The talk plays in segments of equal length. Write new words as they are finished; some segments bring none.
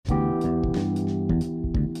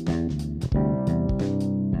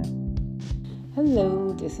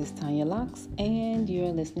This is Tanya Locks, and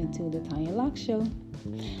you're listening to the Tanya Locks Show.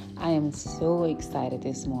 I am so excited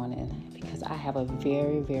this morning because I have a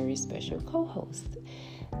very, very special co-host.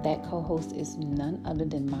 That co-host is none other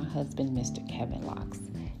than my husband, Mr. Kevin Locks.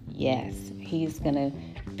 Yes, he's going to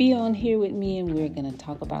be on here with me, and we're going to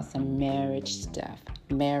talk about some marriage stuff,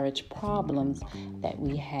 marriage problems that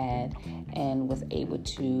we had and was able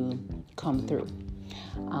to come through.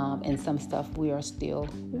 And some stuff we are still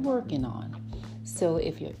working on. So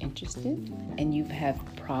if you're interested and you have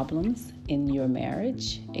problems in your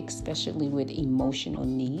marriage, especially with emotional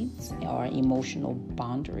needs or emotional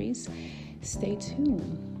boundaries, stay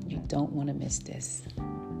tuned. You don't want to miss this.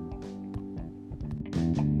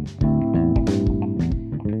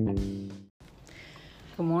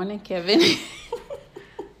 Good morning, Kevin.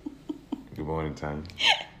 Good morning, Tanya.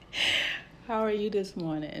 How are you this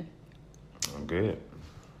morning? I'm good.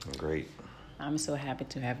 I'm great. I'm so happy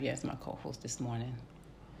to have you as my co-host this morning.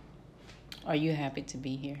 Are you happy to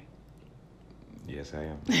be here? Yes, I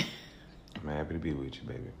am. I'm happy to be with you,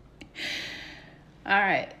 baby. All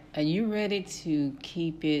right. Are you ready to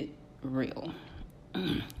keep it real?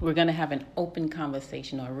 We're going to have an open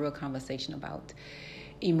conversation or a real conversation about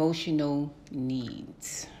emotional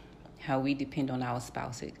needs, how we depend on our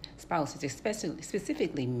spouses, especially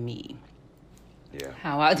specifically me. Yeah.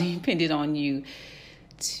 How I depended on you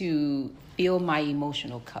to fill my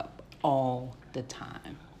emotional cup all the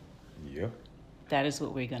time. Yep. That is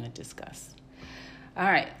what we're going to discuss. All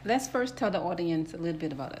right, let's first tell the audience a little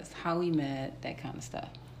bit about us, how we met, that kind of stuff.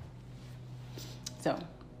 So,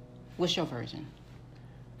 what's your version?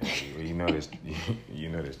 Well, you know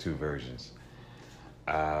there's two versions.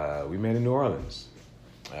 We met in New Orleans.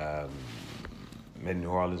 Met in New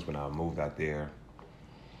Orleans when I moved out there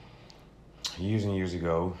years and years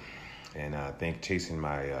ago. And I think chasing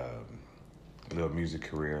my little music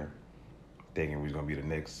career, thinking we was going to be the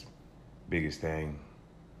next biggest thing,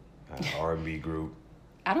 R&B group.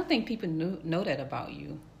 I don't think people know that about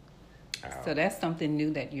you. So that's something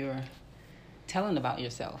new that you're telling about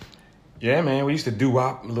yourself. Yeah, man. We used to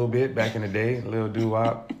doo-wop a little bit back in the day, a little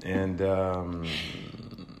doo-wop. And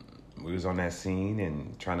we was on that scene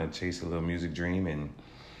and trying to chase a little music dream. And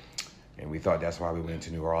we thought that's why we went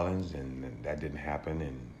to New Orleans, and that didn't happen.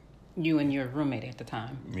 And you and your roommate at the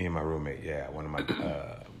time. Me and my roommate, yeah. One of my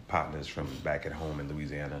partners from back at home in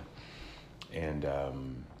Louisiana. And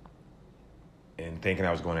thinking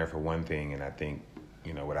I was going there for one thing, and I think,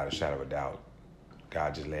 without a shadow of a doubt,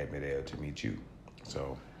 God just led me there to meet you.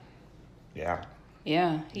 So, yeah.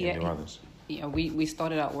 Yeah. In New Orleans. Yeah, we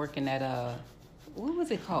started out working at what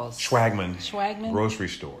was it called? Schwagman. Grocery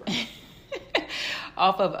store.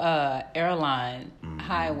 Off of Airline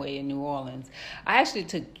Highway in New Orleans. I actually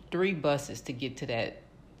took 3 buses to get to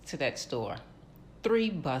that store. 3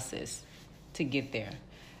 buses to get there.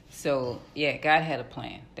 So, yeah, God had a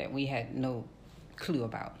plan that we had no clue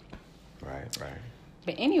about. Right.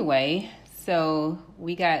 But anyway, so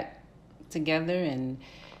we got together and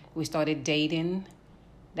we started dating,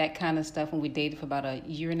 that kind of stuff. And we dated for about a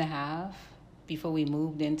year and a half before we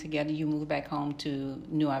moved in together. You moved back home to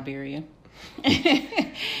New Iberia.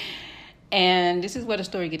 And this is where the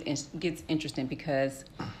story gets interesting, because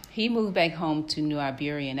he moved back home to New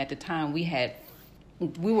Iberia, and at the time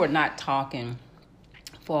we were not talking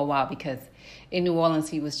for a while, because in New Orleans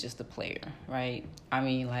he was just a player, right? I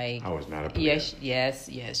mean, like, I was not a player. Yes,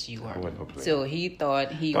 you were. I wasn't no player. So he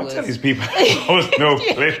thought he Don't was. Don't tell these people I was no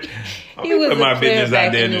player. He was put my business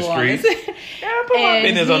out there in the streets. Yeah, I put my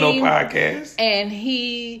business on no podcast. And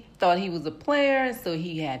he thought he was a player, so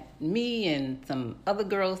he had me and some other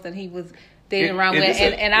girls that he was dating around with.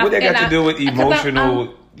 What that got to do with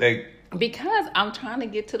emotional, Because I'm trying to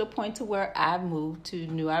get to the point to where I moved to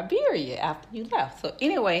New Iberia after you left. So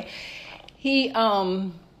anyway, he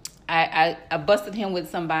I busted him with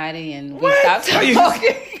somebody, and we stopped talking. Are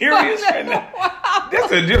you serious right now?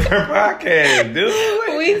 That's a different podcast,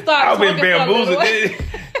 dude. We stopped talking. I've been bamboozled.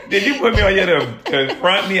 Did you put me on here to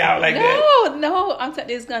front me out like that? No. I'm telling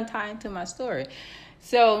you, it's going to tie into my story.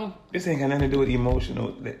 So this ain't got nothing to do with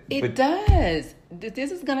emotional. It does.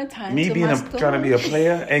 This is going to tie into my story. Me trying to be a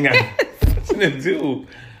player ain't got nothing to do.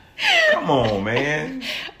 Come on, man.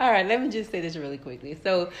 All right, let me just say this really quickly.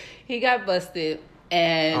 So he got busted,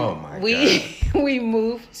 and we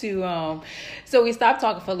moved to. So we stopped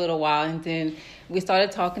talking for a little while, and then we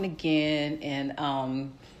started talking again,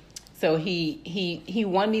 and so he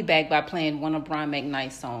won me back by playing one of Brian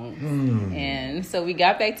McKnight's songs, and so we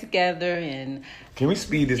got back together. And can we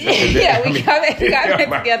speed this up? Yeah, we got back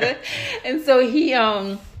together, and so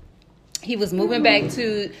he was moving back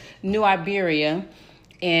to New Iberia.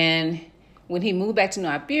 And when he moved back to New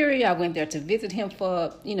Iberia, I went there to visit him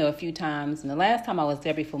for, a few times. And the last time I was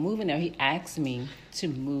there before moving there, he asked me to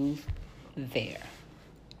move there.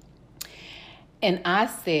 And I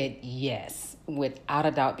said yes, without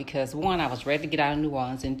a doubt, because one, I was ready to get out of New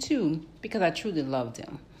Orleans, and two, because I truly loved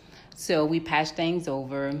him. So we patched things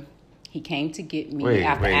over. He came to get me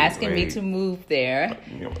after asking me to move there.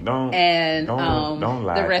 Don't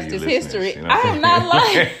lie. The rest to is your history. You know I am not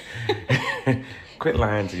lying. Quit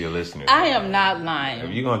lying to your listeners. I am not lying.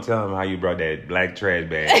 If you're gonna tell them how you brought that black trash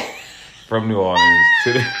bag from New Orleans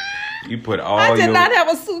to the, you put all I did not have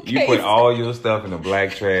a suitcase. You put all your stuff in a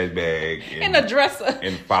black trash bag in a dresser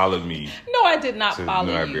and followed me. No, I did not follow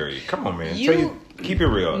New you. Iberia. Come on, man. Keep it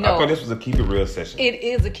real. No, I thought this was a keep it real session. It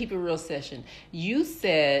is a keep it real session. You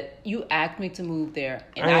said you asked me to move there,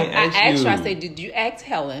 and I asked you. I said, "Did you ask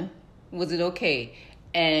Helen? Was it okay?"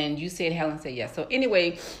 And you said Helen said yes. So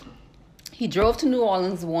anyway, he drove to New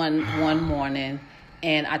Orleans one morning,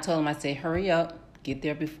 and I told him, I said, "Hurry up, get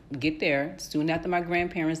there soon after my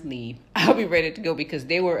grandparents leave. I'll be ready to go," because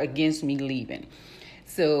they were against me leaving.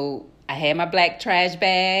 So I had my black trash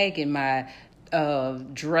bag and my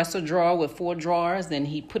dresser drawer with 4 drawers, and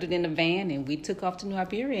he put it in the van, and we took off to New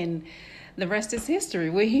Iberia, and the rest is history.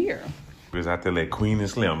 We're here. We was out there like Queen and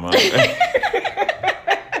Slim, huh?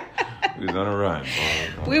 We was on a run.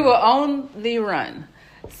 We were on the run.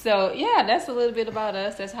 So yeah, that's a little bit about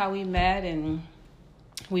us. That's how we met, and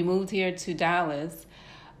we moved here to Dallas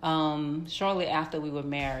shortly after we were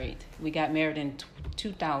married. We got married in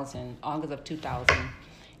 2000, August of 2000.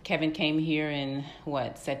 Kevin came here in,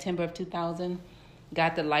 September of 2000.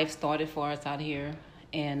 Got the life started for us out here.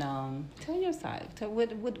 And tell your side.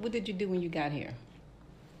 What did you do when you got here?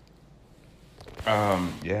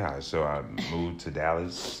 So I moved to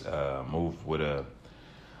Dallas, moved with a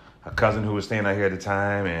cousin who was staying out here at the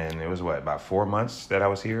time, and it was, about 4 months that I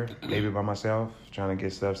was here, maybe by myself, trying to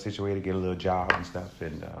get stuff situated, get a little job and stuff,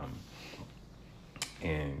 and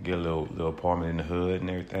get a little apartment in the hood and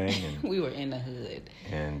everything. And we were in the hood.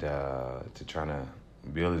 And to trying to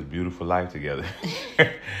build this beautiful life together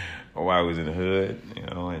while I was in the hood,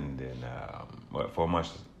 and then 4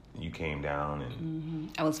 months you came down.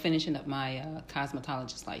 And I was finishing up my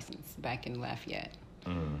cosmetologist license back in Lafayette.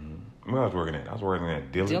 Mm-hmm. Where I was working at? I was working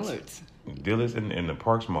at Dillard's. Dillard's in the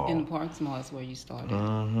Parks Mall. In the Parks Mall is where you started.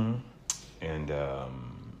 Mm-hmm. And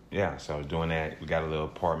so I was doing that. We got a little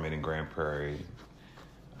apartment in Grand Prairie,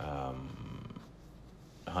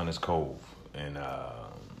 Hunters Cove, and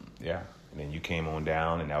and then you came on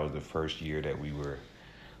down, and that was the first year that we were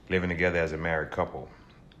living together as a married couple,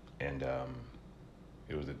 and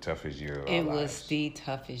it was the toughest year of our lives. It was the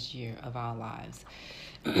toughest year of our lives.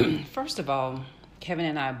 First of all, Kevin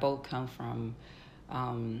and I both come from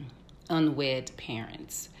unwed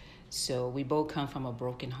parents, so we both come from a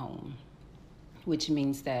broken home, which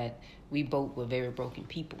means that we both were very broken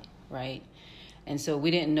people, right? And so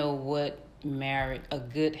we didn't know what a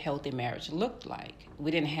good, healthy marriage looked like. We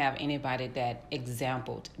didn't have anybody that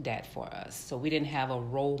exampled that for us. So we didn't have a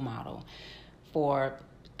role model for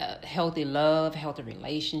healthy love, healthy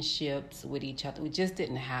relationships with each other. We just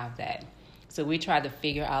didn't have that. So we tried to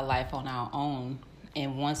figure our life on our own.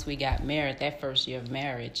 And once we got married, that first year of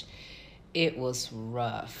marriage, it was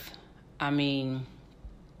rough. I mean,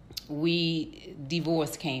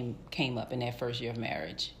 divorce came up in that first year of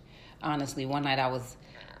marriage. Honestly, one night I was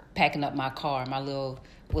packing up my car, I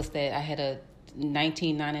had a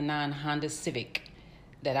 1999 Honda Civic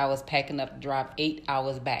that I was packing up to drive 8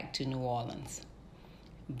 hours back to New Orleans.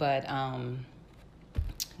 But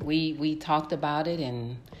we talked about it,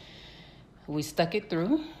 and we stuck it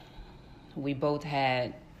through. We both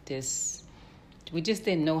had we just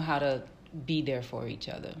didn't know how to be there for each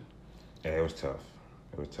other. Yeah, it was tough.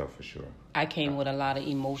 It was tough for sure. I came with a lot of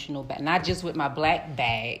emotional not just with my black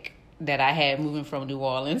bag that I had moving from New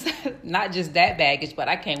Orleans, not just that baggage, but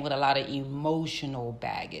I came with a lot of emotional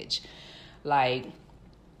baggage. Like,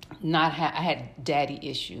 I had daddy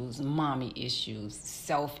issues, mommy issues,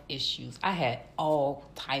 self issues. I had all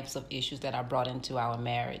types of issues that I brought into our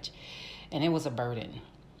marriage, and it was a burden,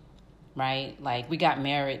 right? Like, we got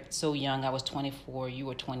married so young. I was 24, you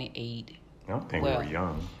were 28. I don't think we were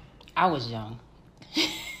young. I was young.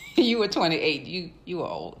 You were 28. You were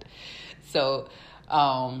old. So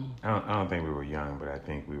I don't think we were young, but I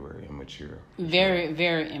think we were immature. Very,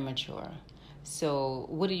 very immature. So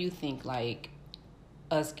what do you think, like,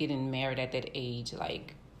 us getting married at that age,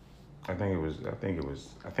 like? I think it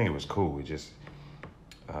was cool. It just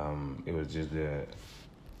the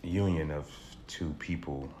union of two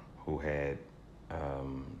people who had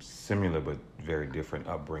similar but very different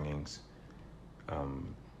upbringings.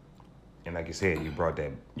 And and like you said, you brought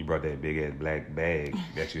that big ass black bag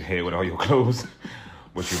that you had with all your clothes.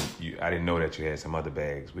 But I didn't know that you had some other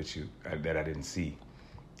bags with you that I didn't see.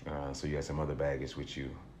 So you had some other baggage with you,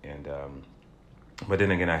 and but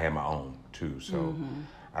then again, I had my own too. So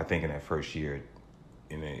I think in that first year,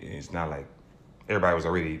 it's not like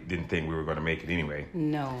everybody didn't think we were going to make it anyway.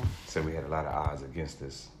 No. So we had a lot of odds against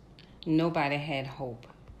us. Nobody had hope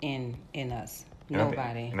in us.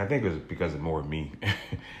 Nobody. And I think it was because of more of me.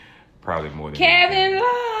 Probably more than Kevin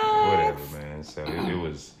Love. Whatever, man. So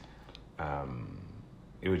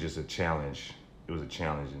it was just a challenge. It was a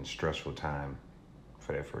challenge and stressful time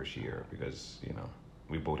for that first year because,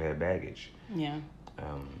 we both had baggage. Yeah.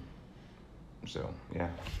 So, yeah.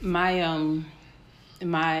 My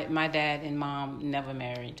dad and mom never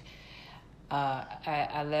married.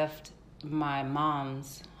 I left my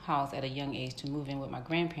mom's house at a young age to move in with my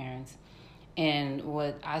grandparents. And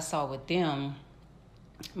what I saw with them,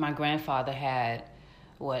 my grandfather had,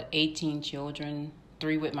 18 children,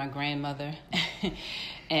 3 with my grandmother.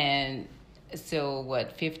 And so,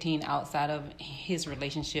 15 outside of his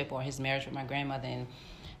relationship or his marriage with my grandmother. And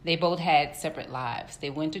they both had separate lives. They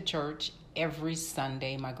went to church every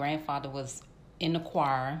Sunday. My grandfather was in the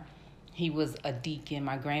choir. He was a deacon.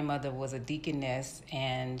 My grandmother was a deaconess,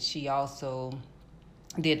 and she also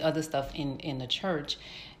did other stuff in the church.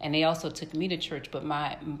 And they also took me to church, but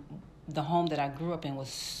the home that I grew up in was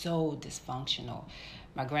so dysfunctional.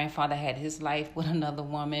 My grandfather had his life with another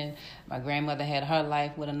woman. My grandmother had her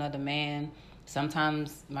life with another man.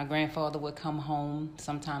 Sometimes my grandfather would come home.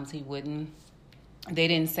 Sometimes he wouldn't. They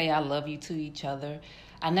didn't say I love you to each other.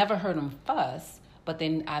 I never heard them fuss, but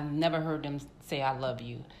then I never heard them say I love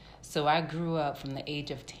you. So I grew up from the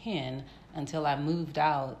age of 10 until I moved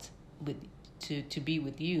out to be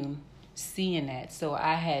with you, seeing that. So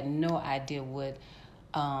I had no idea what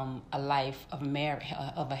a life of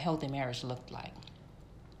a healthy marriage looked like.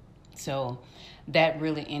 So that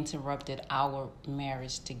really interrupted our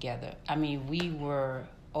marriage together. I mean, we were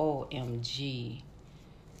OMG.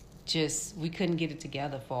 We couldn't get it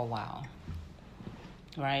together for a while.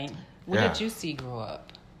 Right? What did you see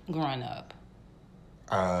growing up?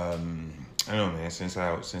 I don't know, man.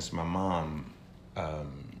 Since my mom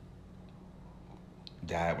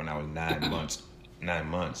died when I was 9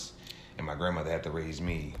 months, and my grandmother had to raise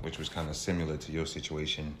me, which was kind of similar to your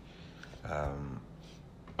situation.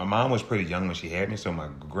 My mom was pretty young when she had me, so my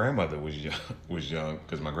grandmother was young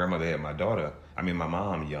because my grandmother had my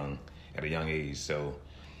mom young at a young age. So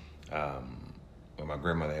when my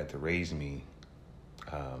grandmother had to raise me,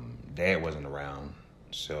 Dad wasn't around.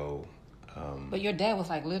 So. But your dad was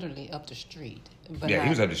like literally up the street. But he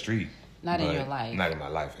was up the street. Not in your life. Not in my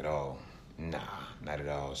life at all. Nah, not at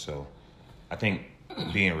all. So I think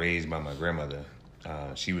being raised by my grandmother,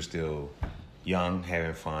 she was still young,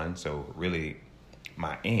 having fun. So really,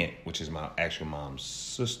 my aunt, which is my actual mom's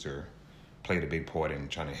sister, played a big part in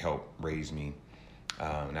trying to help raise me.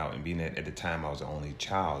 Now, and being at the time I was the only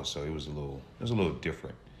child, so it was a little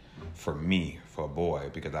different for me, for a boy,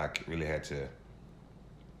 because I really had to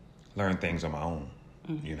learn things on my own,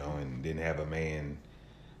 and didn't have a man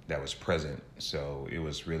that was present. So it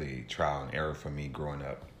was really trial and error for me growing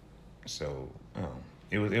up. So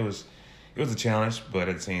it was a challenge, but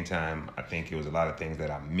at the same time, I think it was a lot of things that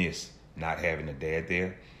I missed not having a dad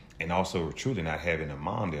there, and also truly not having a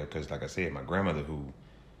mom there. Because like I said, my grandmother who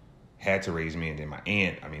had to raise me, and then my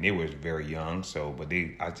aunt, I mean, they were very young. So, but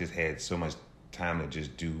I just had so much time to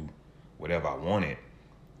just do whatever I wanted.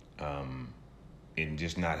 And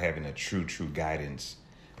just not having a true guidance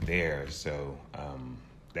there. So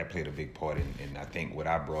that played a big part in I think what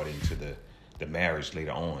I brought into the marriage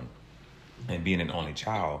later on. And being an only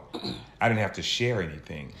child, I didn't have to share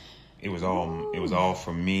anything. It was all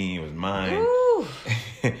for me. It was mine.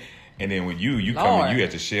 And then when you come in, you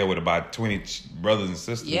had to share with about 20 brothers and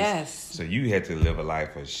sisters. Yes. So you had to live a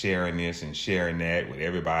life of sharing this and sharing that with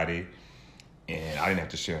everybody. And I didn't have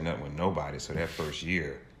to share nothing with nobody. So that first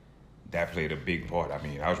year, that played a big part. I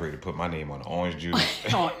mean, I was ready to put my name on the orange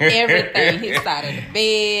juice. On everything. His side of the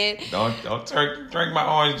bed. Don't drink my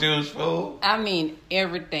orange juice, fool. I mean,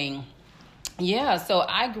 everything. Yeah, so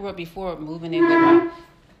I grew up before moving in with my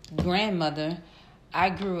grandmother. I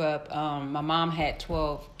grew up, my mom had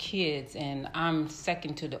 12 kids, and I'm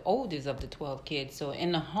second to the oldest of the 12 kids. So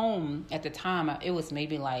in the home at the time, it was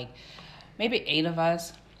maybe 8 of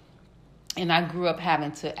us. And I grew up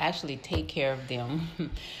having to actually take care of them.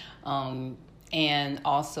 And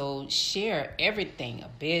also share everything, a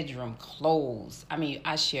bedroom, clothes. I mean,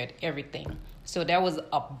 I shared everything. So there was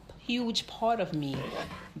a huge part of me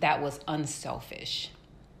that was unselfish.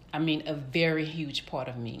 I mean, a very huge part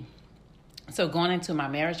of me. So going into my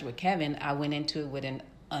marriage with Kevin, I went into it with an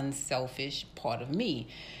unselfish part of me.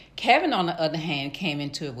 Kevin, on the other hand, came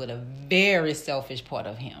into it with a very selfish part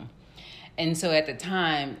of him. And so at the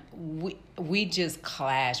time, we just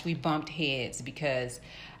clashed. We bumped heads because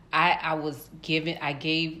I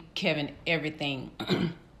gave Kevin everything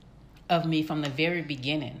of me from the very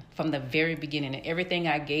beginning. And everything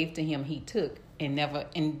I gave to him, he took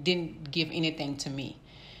and didn't give anything to me.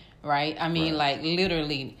 Right? I mean, like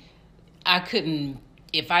literally, I couldn't,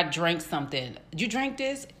 if I drank something, did you drink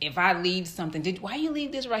this? If I leave something, why you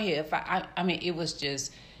leave this right here? If I mean, it was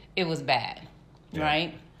bad. Yeah.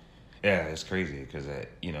 Right? Yeah, it's crazy because,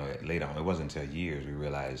 later on, it wasn't until years we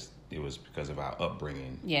realized it was because of our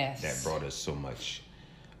upbringing that brought us so much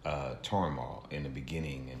turmoil in the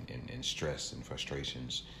beginning and stress and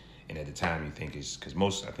frustrations. And at the time, you think it's because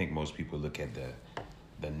I think most people look at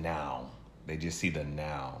the now. They just see the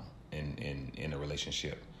now in a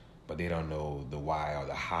relationship, but they don't know the why or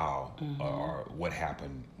the how or what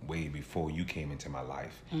happened way before you came into my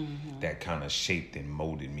life that kind of shaped and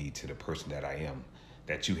molded me to the person that I am,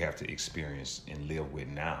 that you have to experience and live with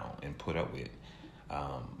now and put up with.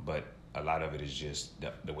 But a lot of it is just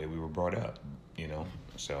the way we were brought up,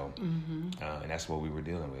 so and that's what we were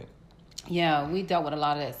dealing with. Yeah, we dealt with a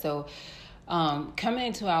lot of that. So coming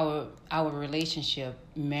into our relationship,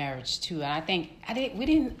 marriage too, and I think I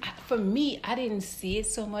didn't see it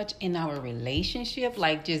so much in our relationship,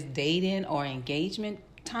 like just dating or engagement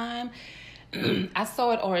time. I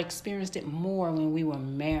saw it or experienced it more when we were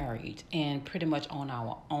married and pretty much on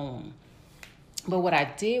our own. But what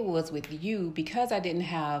I did was with you, because I didn't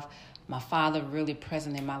have my father really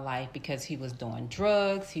present in my life because he was doing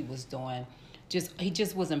drugs, he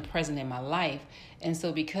just wasn't present in my life. And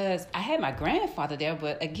so because I had my grandfather there,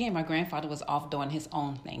 but again, my grandfather was off doing his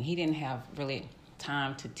own thing. He didn't have really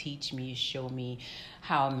time to teach me, show me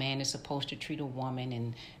how a man is supposed to treat a woman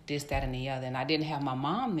and this, that, and the other. And I didn't have my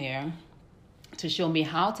mom there to show me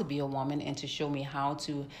how to be a woman and to show me how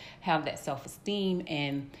to have that self-esteem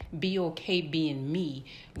and be okay being me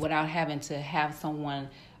without having to have someone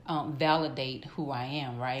validate who I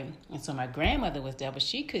am, right? And so my grandmother was there, but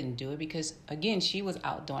she couldn't do it because, again, she was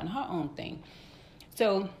out doing her own thing.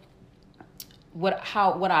 So what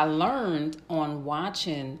I learned on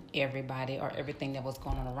watching everybody or everything that was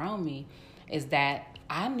going on around me is that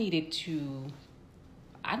I needed to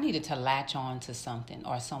latch on to something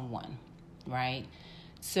or someone, right?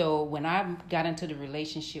 So when I got into the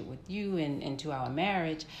relationship with you and into our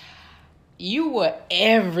marriage, you were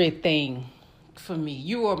everything for me.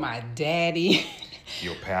 You were my daddy.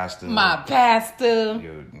 Your pastor. My pastor.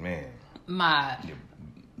 Your man. Your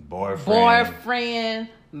boyfriend.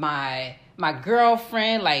 My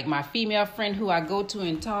girlfriend, like my female friend who I go to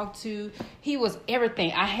and talk to. He was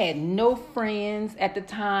everything. I had no friends at the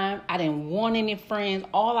time. I didn't want any friends.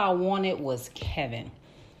 All I wanted was Kevin.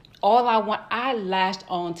 I lashed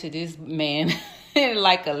on to this man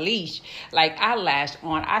like a leash. Like I lashed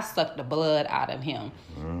on. I sucked the blood out of him.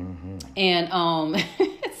 Mm-hmm. And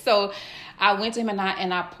so I went to him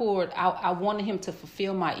and I poured. I wanted him to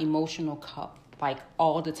fulfill my emotional cup, like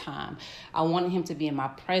all the time. I wanted him to be in my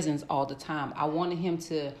presence all the time. I wanted him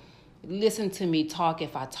to listen to me talk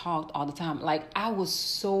if I talked all the time. Like I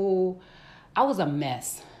was a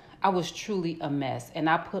mess. I was truly a mess. And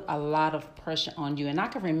I put a lot of pressure on you. And I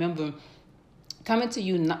can remember coming to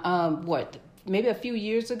you, maybe a few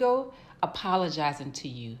years ago, apologizing to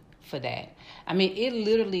you for that. I mean, it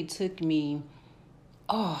literally took me,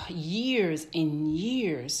 years and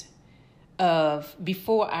years of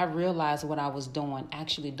before I realized what I was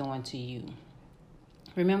actually doing to you.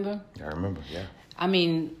 Remember? I remember, yeah. I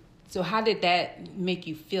mean, so how did that make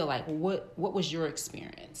you feel? Like, what was your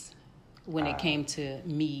experience when it came to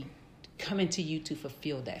me coming to you to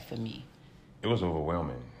fulfill that for me? It was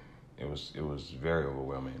overwhelming. It was very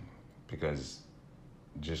overwhelming because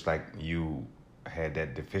just like you had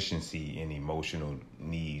that deficiency in emotional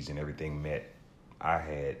needs and everything met, I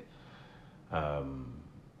had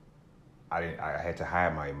I had to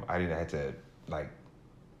hide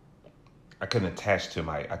I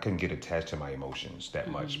couldn't get attached to my emotions that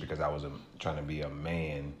much because I was trying to be a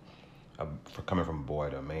man, coming from a boy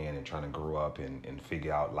to a man and trying to grow up and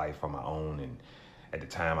figure out life on my own. And at the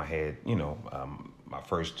time I had, my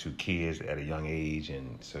first 2 kids at a young age.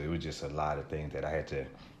 And so it was just a lot of things that I had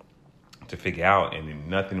to figure out. And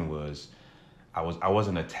nothing was, I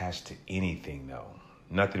wasn't attached to anything though.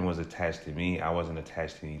 Nothing was attached to me. I wasn't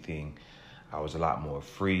attached to anything. I was a lot more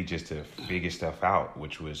free just to figure stuff out,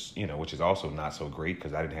 which is also not so great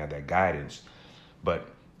because I didn't have that guidance. But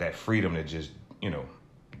that freedom to just,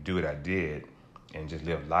 do what I did and just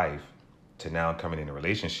live life to now coming in a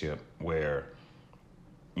relationship where,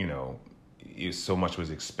 so much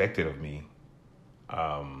was expected of me,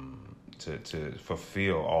 to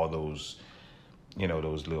fulfill all those,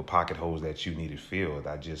 those little pocket holes that you needed filled.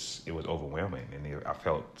 It was overwhelming, and I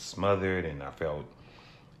felt smothered, and I felt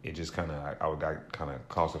it just I got kind of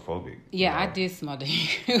claustrophobic. Yeah, I did smother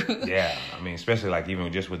you. Yeah, I mean, especially like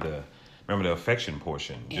even just with remember the affection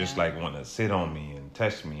portion, just Yeah. like wanting to sit on me and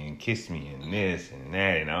touch me and kiss me and this and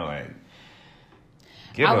that, and I'm like,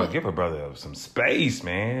 give a brother some space,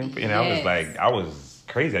 man. Yes. I was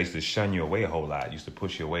crazy. I used to shun you away a whole lot. I used to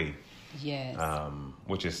push you away. Yes.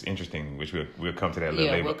 Which is interesting. Which we'll come to that a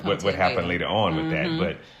little later. We'll come what to it happened later on with Mm-hmm.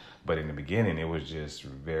 that? But in the beginning, it was just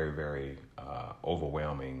very, very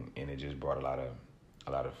overwhelming, and it just brought a lot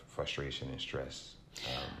of frustration and stress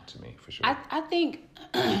to me, for sure. I think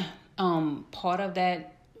part of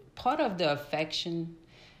the affection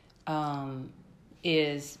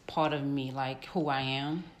is part of me, like who I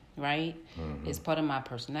am, right? Mm-hmm. It's part of my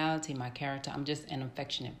personality, my character. I'm just an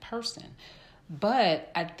affectionate person.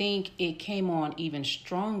 But I think it came on even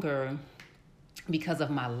stronger because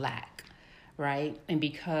of my lack, right? And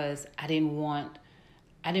because I didn't want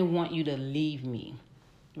you to leave me,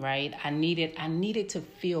 right? I needed to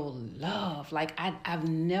feel love. Like I've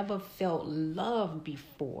never felt love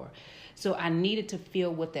before. So I needed to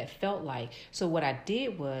feel what that felt like. So what I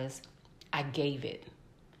did was I gave it.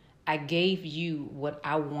 I gave you what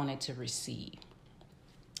I wanted to receive.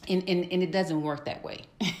 And it doesn't work that way.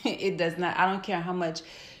 It does not. I don't care how much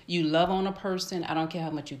you love on a person. I don't care how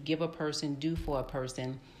much you give a person, do for a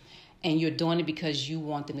person, and you're doing it because you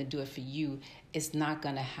want them to do it for you. It's not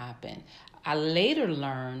going to happen. I later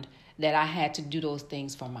learned that I had to do those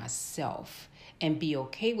things for myself and be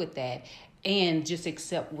okay with that and just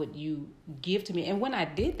accept what you give to me. And when I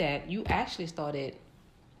did that, you actually started,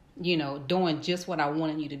 doing just what I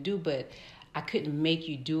wanted you to do, but I couldn't make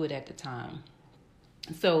you do it at the time.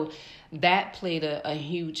 So that played a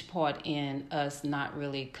huge part in us not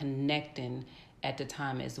really connecting at the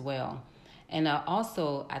time as well. And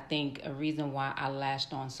also, I think a reason why I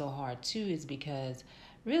lashed on so hard too is because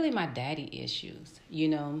really my daddy issues,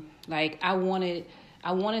 like I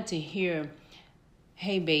wanted to hear,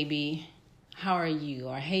 hey baby, how are you?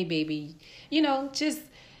 Or hey baby, just,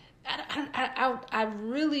 I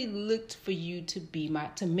really looked for you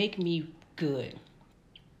to make me good,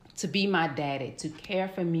 to be my daddy, to care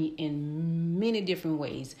for me in many different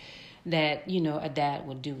ways that, a dad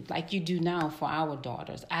would do, like you do now for our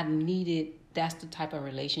daughters. That's the type of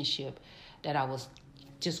relationship that I was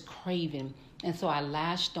just craving. And so I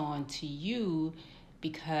lashed on to you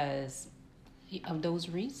because of those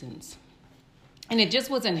reasons. And it just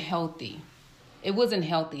wasn't healthy. It wasn't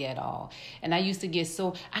healthy at all. And I used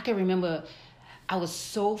to I can remember I was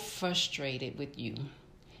so frustrated with you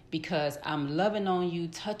because I'm loving on you,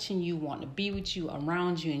 touching you, wanting to be with you,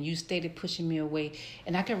 around you, and you started pushing me away.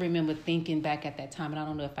 And I can remember thinking back at that time, and I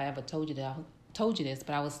don't know if I ever told you this,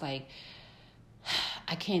 but I was like,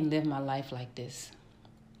 I can't live my life like this.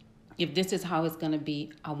 If this is how it's going to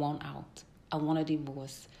be, I want out. I want a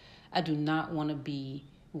divorce. I do not want to be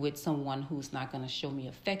with someone who's not going to show me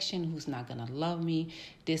affection, who's not going to love me,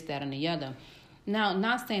 this, that, and the other. Now,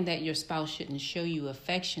 not saying that your spouse shouldn't show you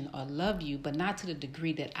affection or love you, but not to the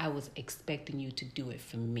degree that I was expecting you to do it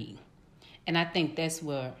for me. And I think that's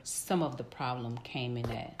where some of the problem came in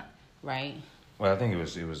at, right? Well, I think it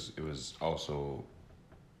was also,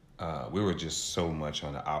 we were just so much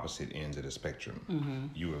on the opposite ends of the spectrum. Mm-hmm.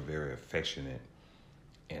 You were very affectionate,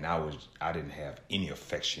 and I didn't have any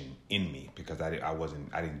affection in me because I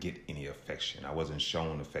didn't get any affection. I wasn't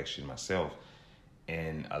shown affection myself.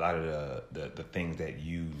 And a lot of the things that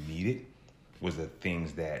you needed was the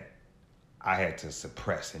things that I had to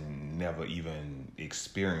suppress and never even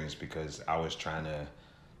experience because I was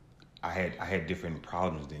I had different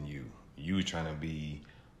problems than you. You were trying to be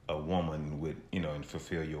a woman with, and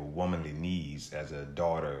fulfill your womanly needs as a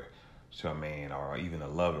daughter to a man or even a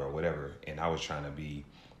lover or whatever. And I was trying to be,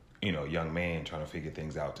 a young man trying to figure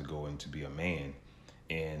things out to go and to be a man.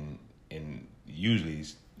 And usually,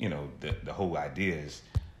 the whole idea is,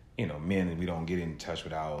 men, we don't get in touch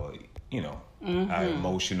with our, mm-hmm. our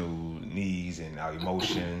emotional needs and our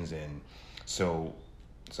emotions. And so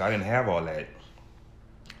I didn't have all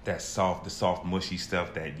the soft, mushy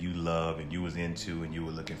stuff that you love and you was into and you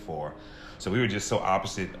were looking for. So we were just so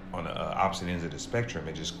opposite on the opposite ends of the spectrum.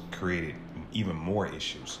 It just created even more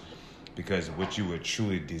issues because what you were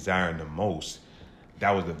truly desiring the most,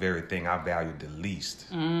 that was the very thing I valued the least.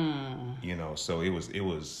 So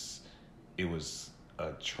it was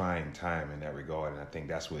a trying time in that regard, and I think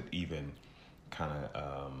that's what even kind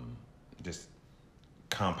of just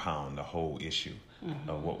compound the whole issue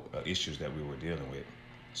of what issues that we were dealing with.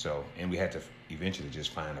 So, and we had to eventually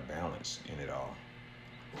just find a balance in it all.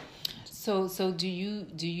 So do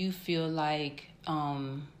you feel like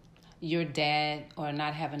your dad, or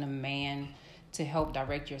not having a man to help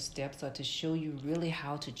direct your steps or to show you really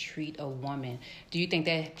how to treat a woman, do you think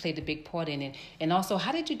that played a big part in it? And also,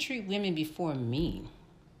 how did you treat women before me?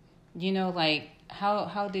 You know, like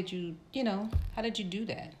how did you how did you do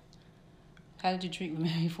that? How did you treat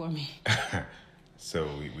women before me? So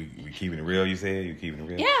we keeping it real, you said? You keeping it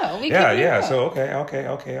real? Yeah, we keeping it real. So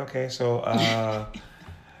okay. So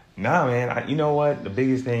nah, man, you know what? The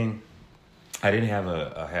biggest thing, I didn't have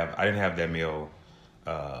that male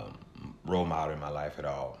role model in my life at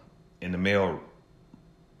all. And the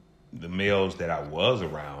males that I was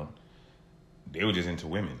around, they were just into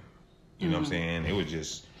women. You know what I'm saying? It was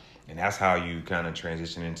just, and that's how you kind of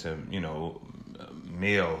transition into,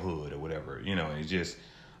 malehood or whatever. It's just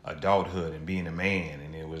adulthood and being a man,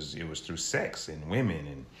 and it was through sex and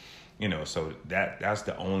women, and so that's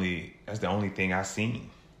the only thing I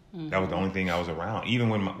seen. That was the only thing I was around. Even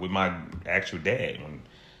with my actual dad,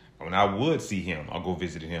 when I would see him, I'll go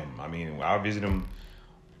visit him. I mean, I'll visit him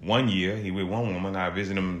one year, he with one woman. I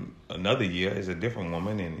visit him another year, it's a different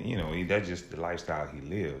woman, and that's just the lifestyle he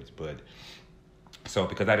lives. But so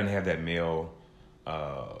because I didn't have that male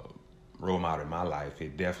role model in my life,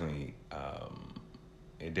 it definitely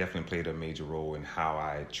played a major role in how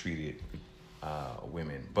I treated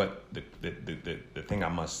women. But the thing I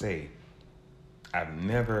must say, I've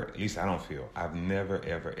never, at least I don't feel, I've never,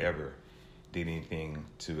 ever did anything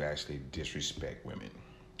to actually disrespect women.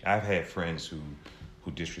 I've had friends who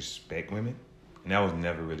disrespect women, and that was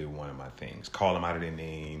never really one of my things. Call them out of their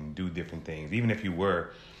name, do different things. Even if it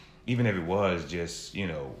was just,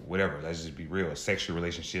 whatever, let's just be real, sexual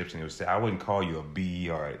relationships, and it would say, I wouldn't call you a B,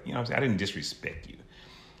 or, I'm saying, I didn't disrespect you.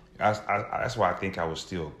 That's why I think I was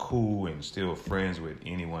still cool and still friends with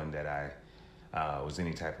anyone that I was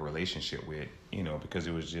any type of relationship with, because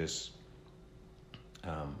it was just,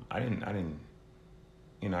 I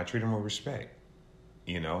treated them with respect,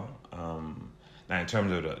 Now in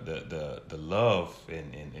terms of the love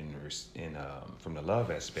and from the love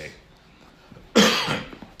aspect,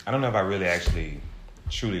 I don't know if I really actually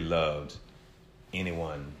truly loved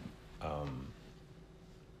anyone,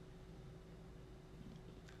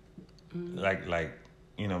 like what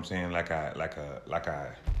I'm saying, like I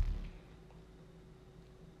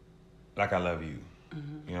love you.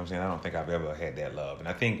 What I'm saying? I don't think I've ever had that love. And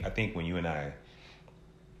I think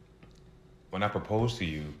when I proposed to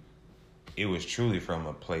you, it was truly from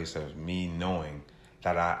a place of me knowing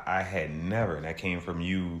that I had never, and that came from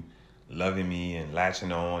you loving me and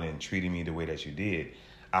latching on and treating me the way that you did.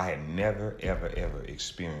 I had never, ever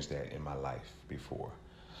experienced that in my life before.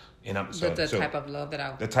 And the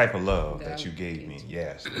type of love that you gave me,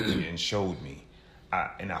 yes, and showed me,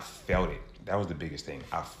 and I felt it. That was the biggest thing.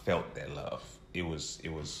 I felt that love. It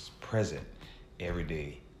was present every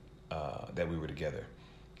day that we were together,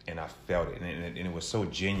 and I felt it, and it was so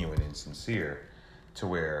genuine and sincere, to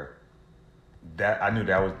where that I knew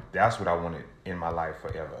that's what I wanted in my life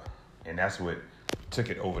forever, and that's what took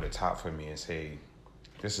it over the top for me and say,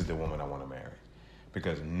 this is the woman I want to marry,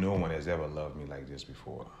 because no one has ever loved me like this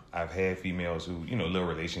before. I've had females who, little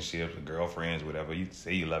relationships with girlfriends, whatever. You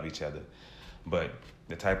say you love each other, but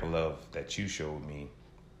the type of love that you showed me,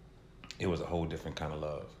 it was a whole different kind of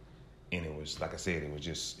love. And it was, like I said, it was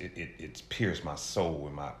just, it pierced my soul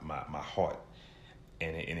and my heart.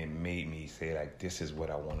 And it made me say, like, this is what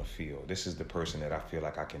I want to feel. This is the person that I feel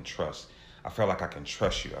like I can trust. I felt like I can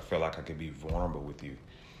trust you. I felt like I could be vulnerable with you.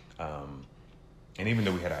 And even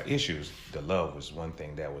though we had our issues, the love was one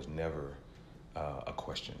thing that was never a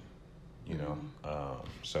question,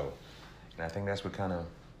 So, and I think that's what kind of...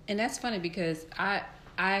 And that's funny, because I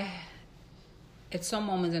at some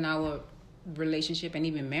moments in our relationship and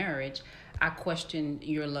even marriage, I questioned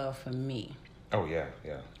your love for me. Oh, yeah.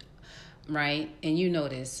 Right? And you know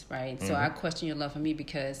this, right? Mm-hmm. So I questioned your love for me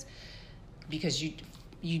because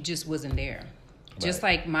you just wasn't there. Right. Just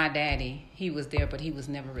like my daddy, he was there, but he was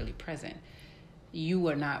never really present. You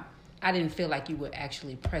were not... I didn't feel like you were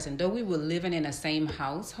actually present. Though we were living in the same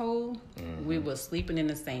household, we were sleeping in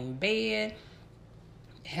the same bed,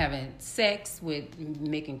 having sex, with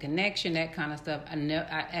making connection, that kind of stuff.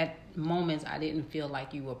 At moments, I didn't feel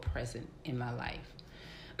like you were present in my life.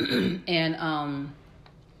 And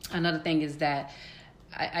another thing is that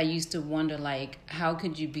I used to wonder, like, how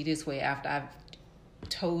could you be this way after I've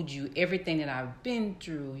told you everything that I've been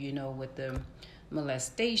through, with the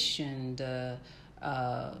molestation, the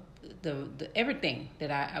the everything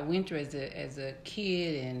that I went through as a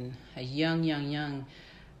kid and a young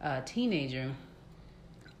teenager,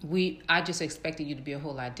 I just expected you to be a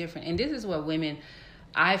whole lot different. And this is what women,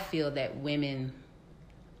 I feel that women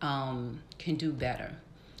can do better,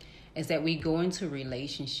 is that we go into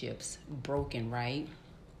relationships broken, right?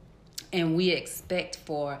 And we expect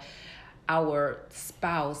for our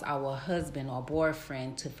spouse, our husband or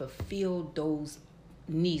boyfriend to fulfill those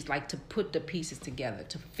needs, like to put the pieces together,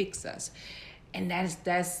 to fix us. And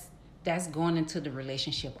that's going into the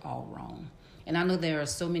relationship all wrong. And I know there are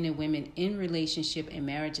so many women in relationship and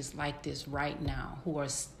marriages like this right now who are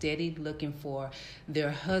steady looking for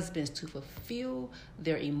their husbands to fulfill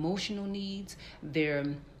their emotional needs, their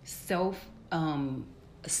self-esteem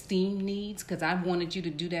needs, because I wanted you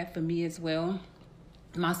to do that for me as well.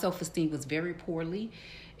 My self-esteem was very poorly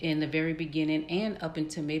in the very beginning and up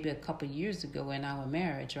until maybe a couple of years ago in our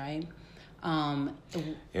marriage, right?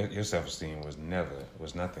 Your self-esteem was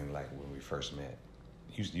nothing like when we first met.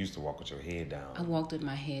 You used to walk with your head down. I walked with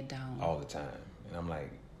my head down all the time, and I'm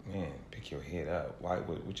like, man, pick your head up. Why?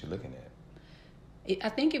 What you looking at? I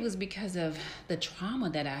think it was because of the trauma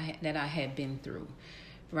that I had been through,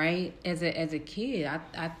 right? As a kid,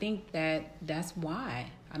 I think that's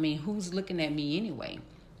why. I mean, who's looking at me anyway?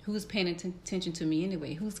 Who's paying attention to me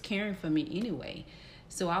anyway? Who's caring for me anyway?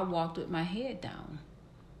 So I walked with my head down,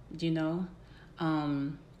 you know.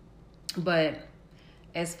 But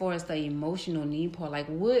as far as the emotional need part, like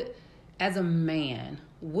as a man,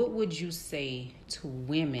 what would you say to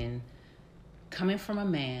women coming from a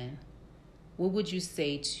man? What would you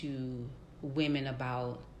say to women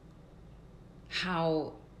about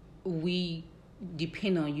how we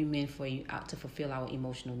depend on you men to fulfill our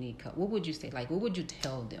emotional need cut? What would you say? Like, what would you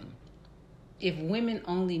tell them if women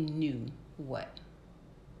only knew what?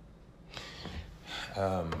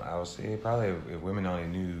 I would say probably if women only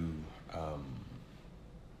knew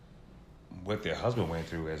what their husband went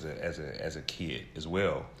through as a kid as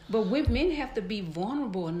well. But men have to be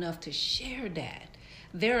vulnerable enough to share that.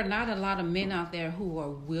 There are not a lot of men out there who are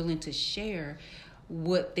willing to share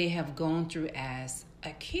what they have gone through as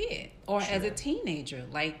a kid or as a teenager.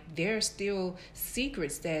 Like, there are still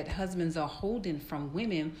secrets that husbands are holding from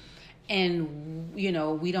women, and we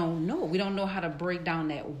don't know how to break down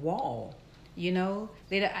that wall. And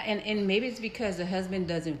maybe it's because the husband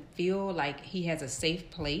doesn't feel like he has a safe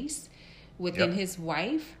place within his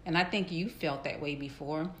wife, and I think you felt that way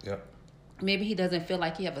before. Yep. Maybe he doesn't feel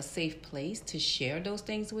like he have a safe place to share those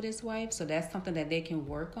things with his wife, so that's something that they can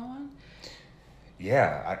work on.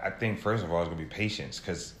 Yeah, I think first of all it's gonna be patience,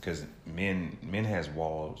 because men has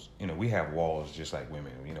walls. We have walls just like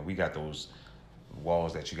women. We got those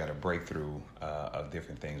walls that you got to break through of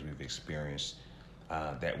different things we've experienced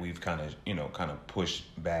that we've kind of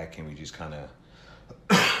pushed back, and we just kind of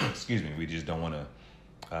excuse me, we just don't want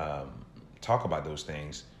to talk about those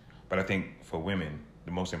things. But I think for women,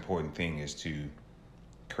 the most important thing is to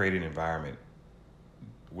create an environment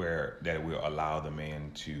that will allow the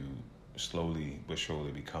man to slowly but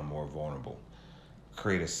surely become more vulnerable.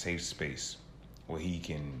 Create a safe space where he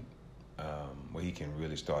can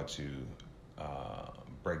really start to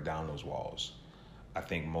break down those walls. I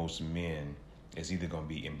think most men, it's either going to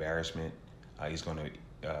be embarrassment. It's going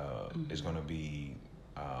to be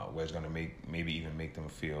where it's going to maybe even make them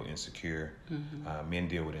feel insecure. Mm-hmm. Men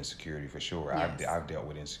deal with insecurity for sure. Yes. I've dealt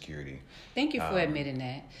with insecurity. Thank you for admitting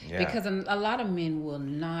that. Yeah. Because a lot of men will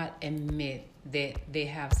not admit that they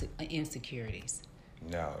have insecurities.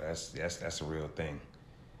 No, that's a real thing.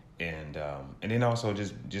 And then also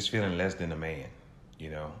just feeling less than a man.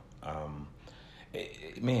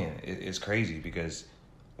 It's crazy because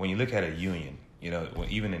when you look at a union,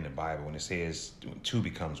 even in the Bible, when it says two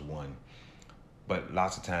becomes one, but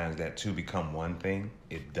lots of times that two become one thing,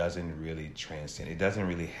 it doesn't really transcend. It doesn't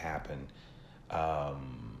really happen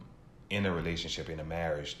in a relationship, in a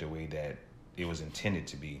marriage, the way that it was intended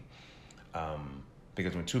to be.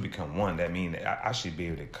 Because when two become one, that means that I should be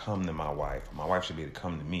able to come to my wife. My wife should be able to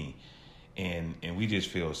come to me. And we just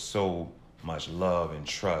feel so much love and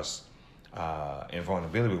trust and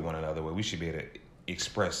vulnerability with one another, where we should be able to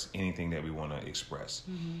express anything that we want to express.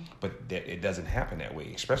 Mm-hmm. But it doesn't happen that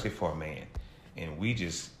way, especially for a man. And we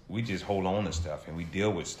just hold on to stuff, and we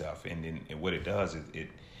deal with stuff, and then what it does is it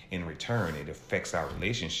in return it affects our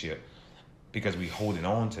relationship because we holding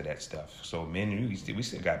on to that stuff. So men, we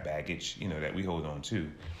still got baggage, that we hold on to.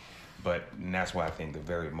 And that's why I think the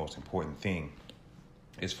very most important thing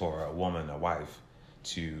is for a woman, a wife,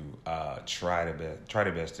 to try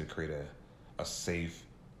the best to create a safe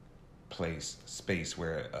space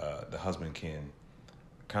where the husband can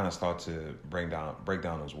kind of start to break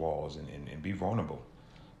down those walls and be vulnerable.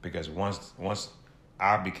 Because once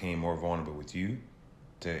I became more vulnerable with you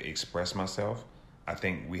to express myself, I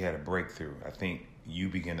think we had a breakthrough. I think you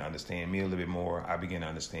began to understand me a little bit more. I began to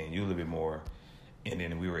understand you a little bit more, and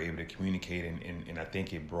then we were able to communicate. And I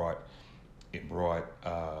think it brought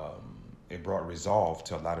resolve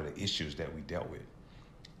to a lot of the issues that we dealt with,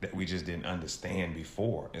 that we just didn't understand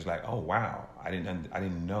before. It's like, oh wow, I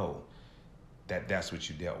didn't know that that's what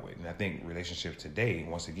you dealt with. And I think relationships today,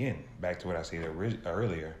 once again, back to what I said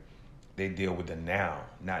earlier, they deal with the now,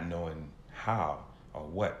 not knowing how or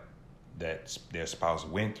what that their spouse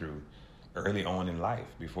went through early on in life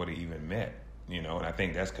before they even met, And I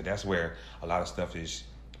think that's where a lot of stuff is.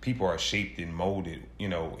 People are shaped and molded, in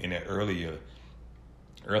their earlier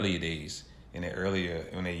days, when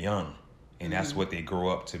they're young, and that's what they grow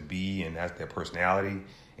up to be, and that's their personality,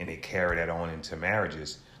 and they carry that on into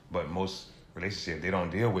marriages. But most relationships, they don't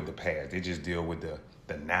deal with the past; they just deal with the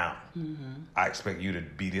now. I expect you to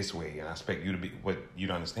be this way, and I expect you to be what you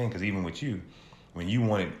don't understand. Because even with you, when you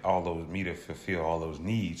wanted me to fulfill all those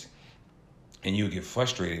needs, and you would get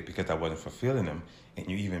frustrated because I wasn't fulfilling them, and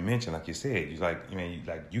you even mentioned, like you said,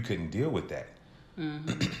 you couldn't deal with that.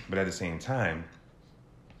 But at the same time,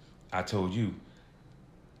 I told you,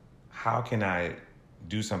 how can I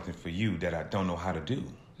do something for you that I don't know how to do?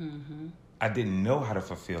 I didn't know how to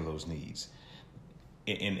fulfill those needs,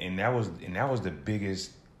 and that was the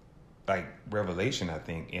biggest revelation, I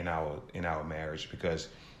think, in our marriage, because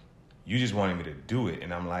you just wanted me to do it,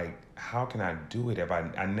 and I'm like, how can I do it if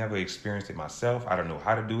I never experienced it myself? I don't know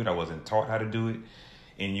how to do it. I wasn't taught how to do it,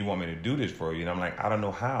 and you want me to do this for you, and I'm like, I don't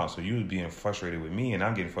know how. So you was being frustrated with me, and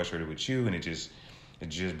I'm getting frustrated with you, and it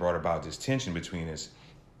just brought about this tension between us,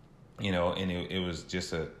 and it was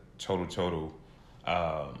just a total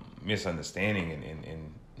misunderstanding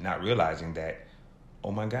and not realizing that,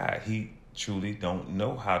 oh my God, he truly don't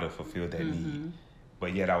know how to fulfill that need,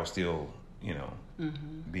 but yet I was still,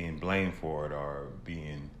 being blamed for it, or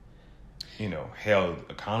being, held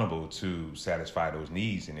accountable to satisfy those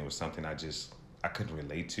needs, and it was something I couldn't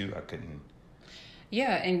relate to. I couldn't.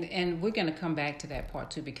 Yeah, and we're gonna come back to that part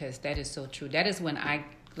too, because that is so true. That is when I,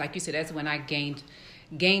 like you said, that's when I gained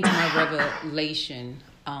my revelation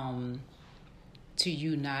to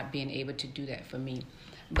you not being able to do that for me.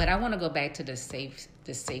 But I want to go back to the safe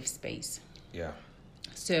space. Yeah.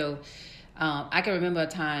 So I can remember a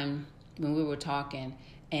time when we were talking,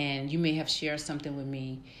 and you may have shared something with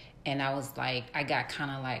me, and I was like, I got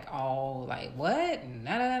kind of like, all like, what?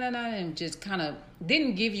 And just kind of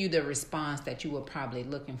didn't give you the response that you were probably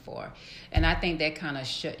looking for. And I think that kind of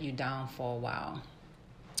shut you down for a while,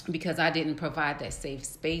 because I didn't provide that safe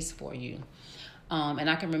space for you. And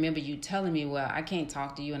I can remember you telling me, well, I can't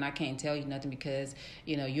talk to you and I can't tell you nothing because,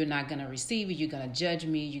 you're not going to receive it. You're going to judge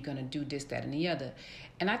me. You're going to do this, that, and the other.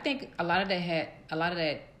 And I think a lot of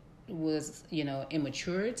that was,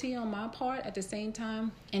 immaturity on my part at the same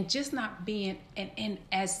time, and just not being, and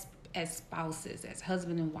as spouses, as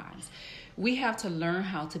husband and wives, we have to learn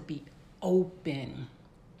how to be open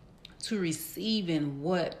to receiving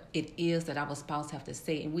what it is that our spouse have to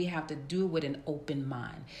say, and we have to do it with an open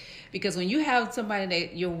mind. Because when you have somebody,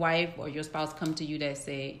 that your wife or your spouse come to you that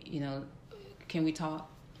say, can we talk,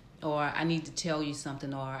 or I need to tell you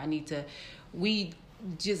something, or we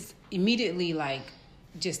just immediately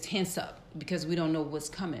just tense up because we don't know what's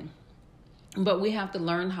coming. But we have to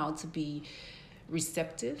learn how to be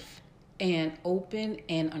receptive and open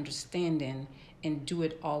and understanding, and do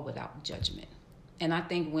it all without judgment. And I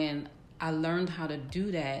think when I learned how to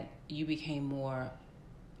do that, you became more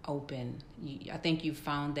open. I think you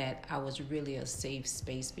found that I was really a safe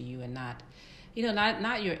space for you, and not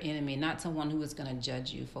your enemy, not someone who was going to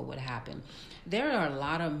judge you for what happened. There are a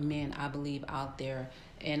lot of men, I believe, out there,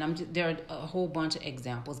 and there are a whole bunch of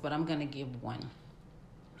examples, but I'm going to give one,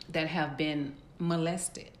 that have been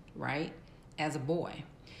molested, right, as a boy.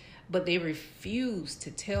 But they refuse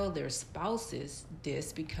to tell their spouses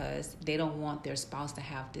this because they don't want their spouse to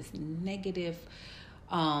have this negative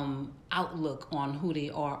outlook on who they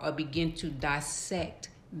are, or begin to dissect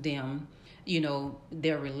them,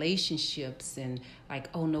 their relationships, and like,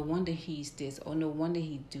 oh, no wonder he's this, or no wonder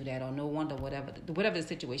he do that, or no wonder whatever the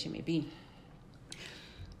situation may be.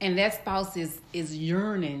 And that spouse is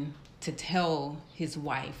yearning to tell his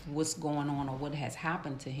wife what's going on or what has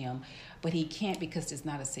happened to him, but he can't because it's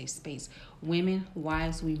not a safe space. Women,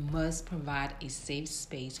 wives, we must provide a safe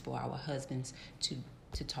space for our husbands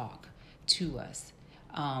to talk to us.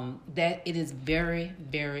 That it is very,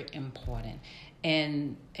 very important.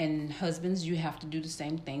 And husbands, you have to do the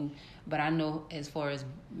same thing. But I know, as far as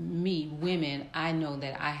me, women, I know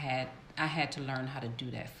that I had I had to learn how to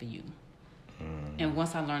do that for you. And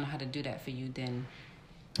once I learned how to do that for you, then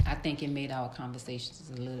I think it made our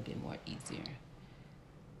conversations a little bit more easier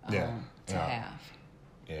to have.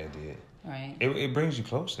 Yeah, it did. Right. It brings you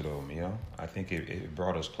closer, though, you know. I think it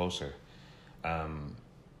brought us closer. And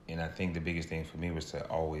I think the biggest thing for me was to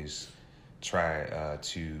always try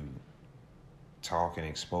to talk and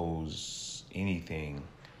expose anything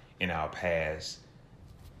in our past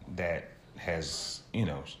that has, you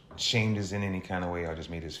know, shamed us in any kind of way or just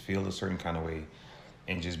made us feel a certain kind of way,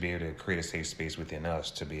 and just be able to create a safe space within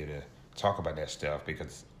us to be able to talk about that stuff,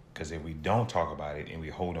 because if we don't talk about it and we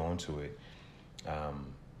hold on to it,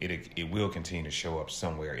 it will continue to show up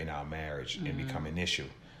somewhere in our marriage and become an issue.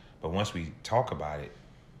 But once we talk about it,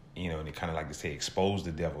 you know, and they kind of like to say, expose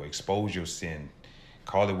the devil, expose your sin,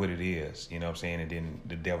 call it what it is, you know what I'm saying? And then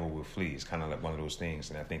the devil will flee. It's kind of like one of those things.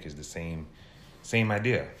 And I think it's the same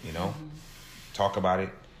idea, you know? Talk about it,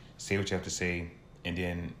 say what you have to say, and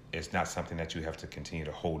then it's not something that you have to continue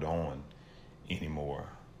to hold on anymore,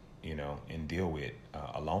 you know, and deal with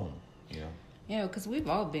alone, you know? Yeah, because we've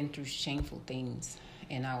all been through shameful things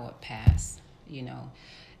in our past, you know?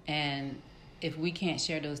 And if we can't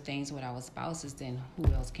share those things with our spouses, then who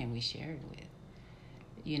else can we share it with?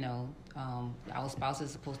 You know, our spouse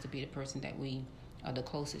is supposed to be the person that we are the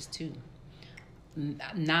closest to.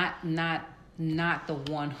 Not the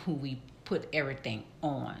one who we put everything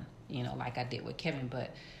on, you know, like I did with Kevin,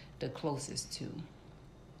 but the closest to,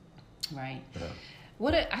 right? Yeah.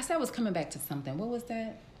 I said I was coming back to something. What was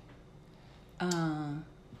that?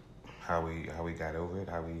 How we got over it?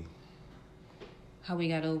 How we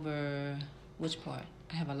got over which part?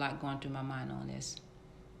 I have a lot going through my mind on this.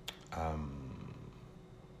 I don't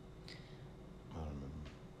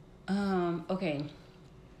remember. Okay.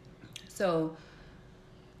 So,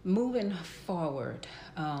 moving forward,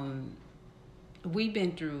 we've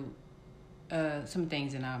been through some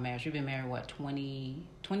things in our marriage. We've been married, 20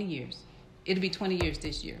 years. It'll be 20 years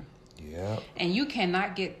this year. Yeah. And you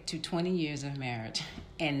cannot get to 20 years of marriage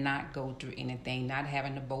and not go through anything, not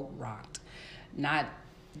having the boat rocked, not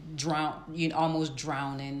almost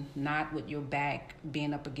drowning, not with your back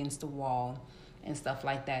being up against the wall and stuff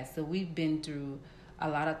like that. So we've been through a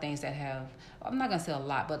lot of things that have, I'm not going to say a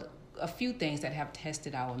lot, but a few things that have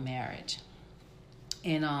tested our marriage.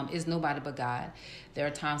 And it's nobody but God. There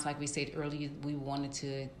are times, like we said earlier, we wanted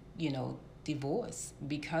to, you know, divorce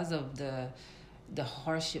because of the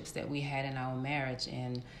hardships that we had in our marriage,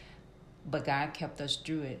 but God kept us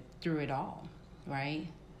through it all, right?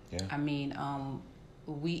 Yeah. I mean,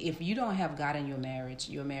 if you don't have God in your marriage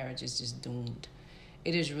is just doomed.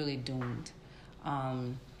 It is really doomed.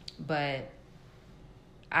 But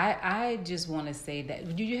I just want to say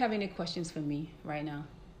that. Do you have any questions for me right now?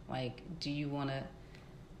 Like, do you want to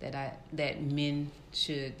that men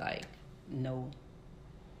should like know?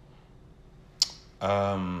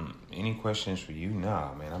 Any questions for you?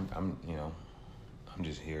 Nah, man. I'm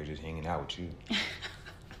just here, just hanging out with you.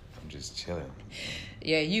 I'm just chilling.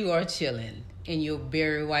 Yeah, you are chilling in your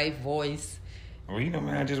Barry White voice. Well, you know,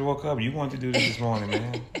 man, I just woke up. You wanted to do this morning,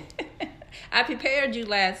 man. I prepared you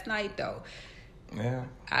last night, though. Yeah.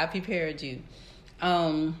 I prepared you.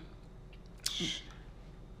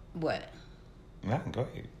 What? Nothing. Go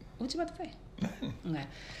ahead. What you about to say? Nothing. Okay.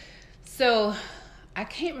 So, I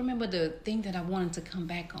can't remember the thing that I wanted to come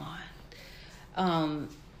back on.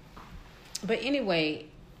 But anyway,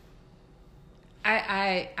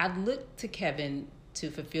 I looked to Kevin to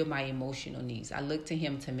fulfill my emotional needs. I looked to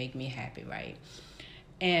him to make me happy, right?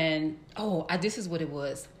 And, this is what it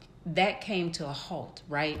was. That came to a halt,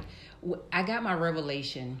 right? I got my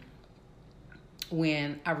revelation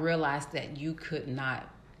when I realized that you could not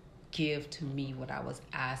give to me what I was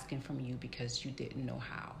asking from you because you didn't know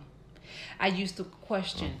how. I used to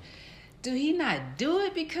question, do he not do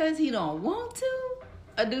it because he don't want to?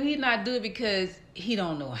 Or do he not do it because he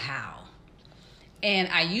don't know how? And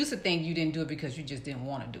I used to think you didn't do it because you just didn't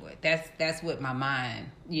want to do it. That's what my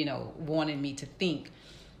mind, wanted me to think.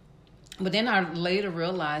 But then I later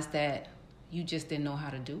realized that you just didn't know how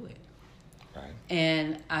to do it. Right.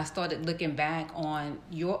 And I started looking back on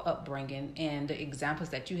your upbringing and the examples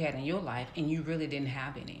that you had in your life, and you really didn't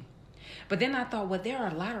have any. But then I thought, well, there are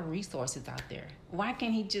a lot of resources out there. Why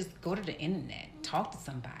can't he just go to the internet, talk to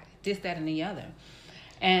somebody, this, that, and the other?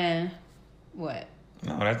 And what?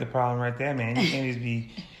 No, that's the problem right there, man. You can't just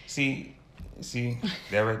be... See,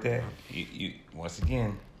 that right there. You once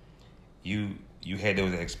again, you had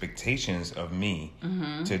those expectations of me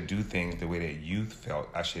to do things the way that you felt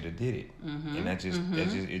I should have did it, and that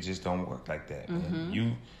just don't work like that.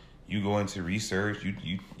 Man. You go into research,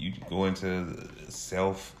 you go into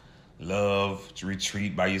self love,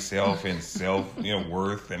 retreat by yourself and self,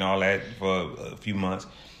 worth and all that for a few months.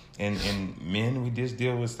 And men, we just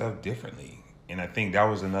deal with stuff differently. And I think that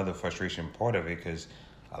was another frustration part of it, because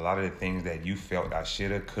a lot of the things that you felt I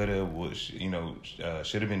shoulda, coulda,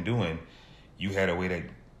 should have been doing, you had a way that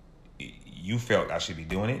you felt I should be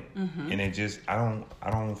doing it. Mm-hmm. And it just, I don't,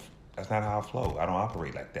 that's not how I flow. I don't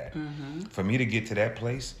operate like that. Mm-hmm. For me to get to that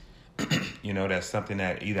place, that's something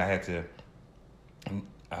that either I had to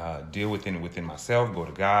deal within myself, go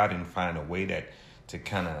to God and find a way that to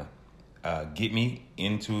kind of get me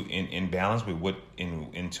in balance with what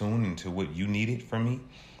in tune into what you needed from me.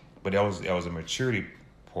 But that was a maturity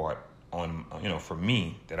part on for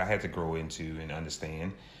me that I had to grow into and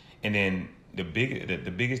understand. And then the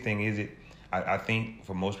biggest thing is I think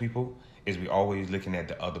for most people is we always looking at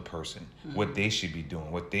the other person, mm-hmm. what they should be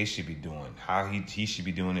doing, how he should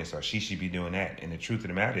be doing this or she should be doing that. And the truth of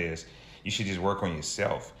the matter is, you should just work on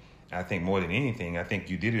yourself. I think more than anything, I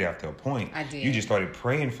think you did it after a point. I did. You just started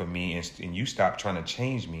praying for me and you stopped trying to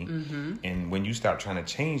change me. Mm-hmm. And when you stopped trying to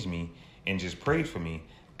change me and just prayed for me,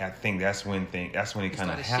 I think that's when it kind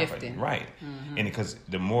of happened. Shifting. Right. Mm-hmm. And because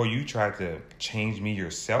the more you tried to change me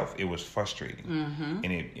yourself, it was frustrating. Mm-hmm.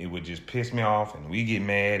 And it would just piss me off, and we get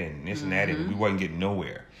mad and this and that, and we wasn't getting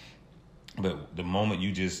nowhere. But the moment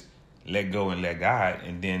you just let go and let God,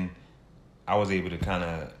 and then I was able to kind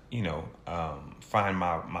of, find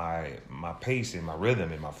my pace and my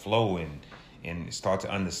rhythm and my flow and start to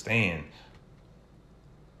understand.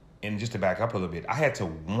 And just to back up a little bit, I had to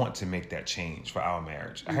want to make that change for our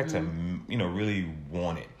marriage. I had to, really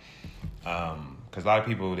want it. Because a lot of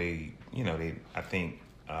people, I think,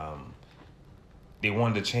 they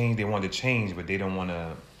wanted to change, but they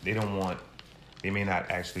may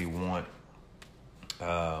not actually want,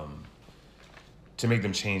 to make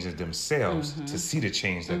them change as themselves, to see the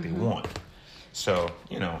change that they want. So,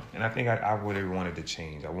 and I think I really wanted to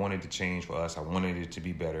change. I wanted to change for us. I wanted it to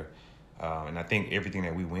be better. And I think everything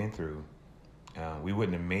that we went through, we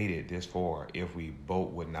wouldn't have made it this far if we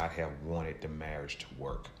both would not have wanted the marriage to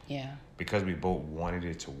work. Yeah. Because we both wanted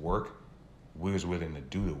it to work, we was willing to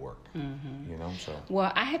do the work. Mm-hmm. So.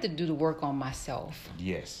 Well, I had to do the work on myself.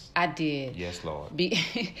 Yes. I did. Yes, Lord.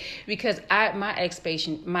 Because my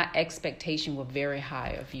expectation was very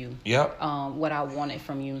high of you. Yep. What I wanted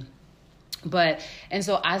from you. And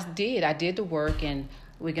so I did the work, and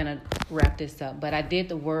we're going to wrap this up. But I did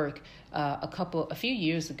the work a few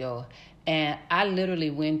years ago, and I literally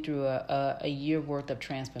went through a year worth of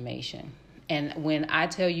transformation. And when I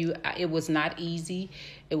tell you, it was not easy.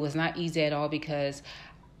 It was not easy at all, because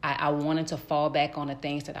I wanted to fall back on the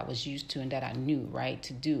things that I was used to and that I knew, right,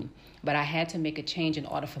 to do. But I had to make a change in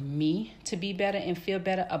order for me to be better and feel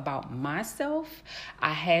better about myself.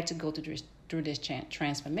 I had to go through this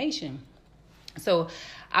transformation. So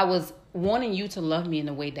I was wanting you to love me in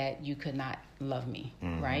a way that you could not love me,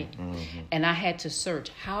 right? Mm-hmm. And I had to search,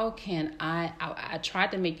 how can I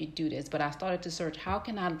tried to make you do this, but I started to search, how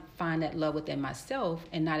can I find that love within myself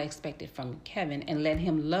and not expect it from Kevin, and let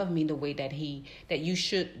him love me the way love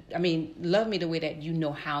me the way that you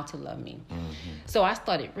know how to love me. Mm-hmm. So I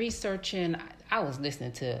started researching. I was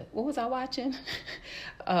listening to, what was I watching?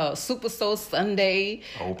 Super Soul Sunday.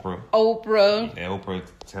 Oprah. Yeah, Oprah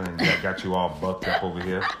telling that got you all bucked up over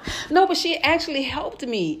here. No, but she actually helped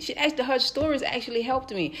me. Her stories actually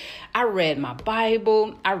helped me. I read my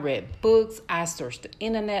Bible. I read books. I searched the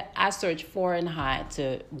internet. I searched far and high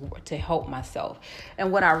to help myself.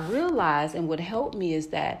 And what I realized and what helped me is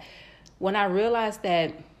that when I realized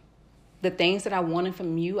that the things that I wanted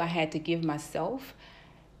from you, I had to give myself.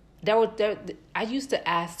 I used to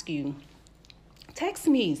ask you, text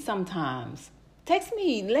me sometimes. Text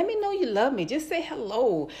me. Let me know you love me. Just say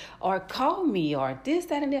hello, or call me, or this,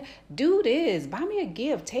 that, and that. Do this. Buy me a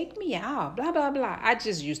gift. Take me out. Blah, blah, blah. I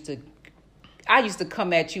used to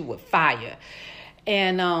come at you with fire.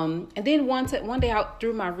 And then one day out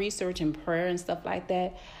through my research and prayer and stuff like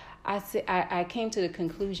that, I came to the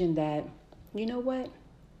conclusion that, you know what?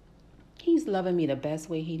 He's loving me the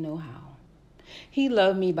best way he know how. He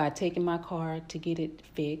loved me by taking my car to get it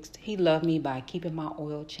fixed. He loved me by keeping my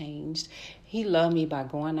oil changed. He loved me by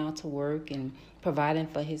going out to work and providing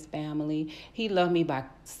for his family. He loved me by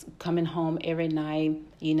coming home every night,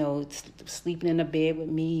 sleeping in the bed with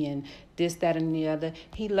me and this, that, and the other.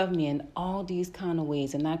 He loved me in all these kind of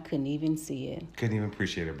ways, and I couldn't even see it. Couldn't even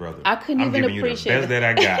appreciate it, brother. I couldn't even appreciate it.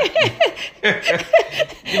 I'm giving you the best that I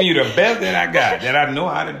got. Giving you the best that I got, that I know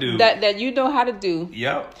how to do. That you know how to do.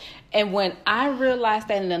 Yep. And when I realized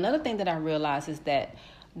that, and another thing that I realized is that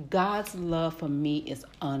God's love for me is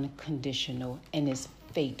unconditional and is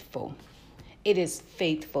faithful. It is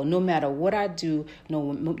faithful. No matter what I do,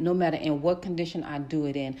 no matter in what condition I do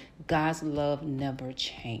it in, God's love never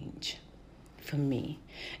change for me.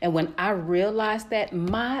 And when I realized that,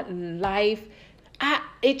 my life,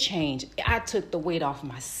 it changed. I took the weight off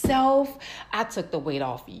myself. I took the weight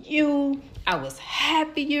off you. I was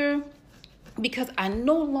happier because I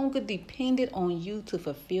no longer depended on you to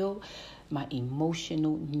fulfill my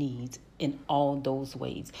emotional needs in all those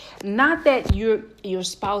ways. Not that your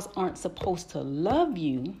spouse aren't supposed to love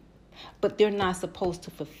you, but they're not supposed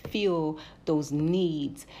to fulfill those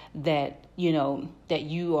needs that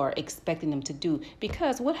you are expecting them to do.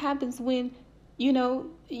 Because what happens when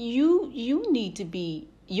you need to be,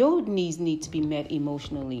 your needs need to be met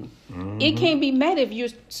emotionally. Mm-hmm. It can't be met if you're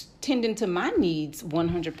tending to my needs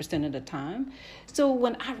 100% of the time. So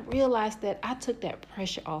when I realized that, I took that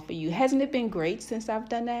pressure off of you. Hasn't it been great since I've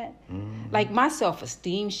done that? Mm-hmm. Like, my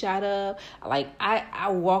self-esteem shot up. Like, I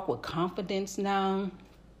walk with confidence now.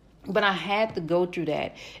 But I had to go through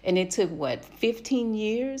that. And it took, 15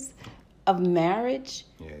 years of marriage?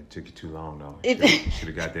 Yeah, it took you too long, though. You should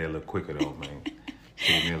have got there a little quicker, though, man.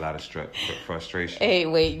 Gave me a lot of frustration. Hey,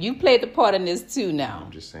 wait, you played the part in this too now.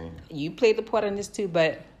 I'm just saying. You played the part in this too,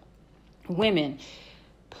 but women,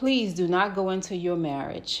 please do not go into your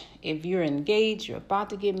marriage. If you're engaged, you're about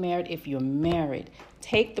to get married, if you're married,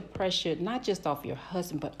 take the pressure not just off your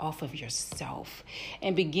husband, but off of yourself.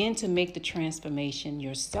 And begin to make the transformation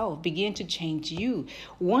yourself. Begin to change you.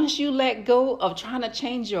 Once you let go of trying to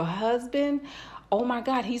change your husband, oh my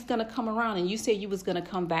God, he's going to come around. And you said you was going to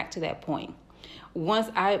come back to that point. Once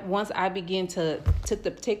I begin to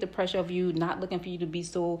take the pressure of you, not looking for you to be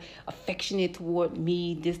so affectionate toward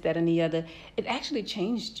me, this, that, and the other, it actually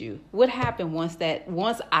changed you. What happened once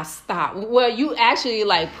I stopped? Well, you actually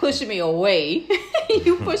pushed me away.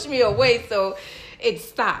 You pushed me away, so it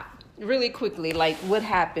stopped really quickly. Like, what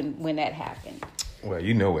happened when that happened? Well,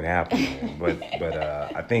 you know what happened, but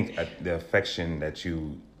I think the affection that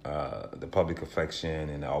you, the public affection,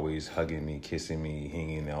 and always hugging me, kissing me,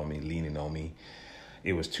 hanging on me, leaning on me,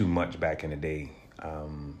 it was too much back in the day,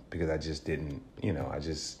 because I just didn't, I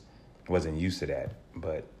just wasn't used to that.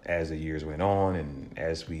 But as the years went on, and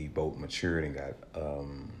as we both matured and got, a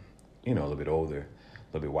little bit older,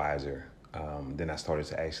 a little bit wiser, then I started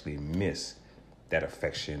to actually miss that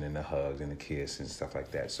affection and the hugs and the kiss and stuff like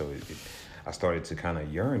that. So I started to kind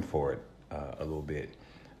of yearn for it a little bit.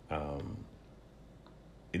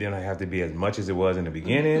 It didn't have to be as much as it was in the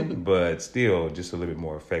beginning, but still just a little bit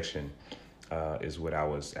more affection is what I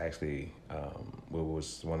was actually, what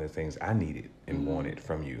was one of the things I needed and wanted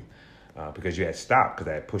from you. Because you had stopped,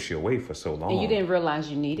 because I had pushed you away for so long. And you didn't realize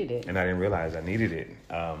you needed it. And I didn't realize I needed it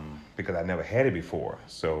because I never had it before.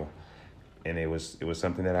 So, and it was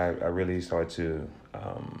something that I really started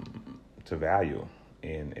to value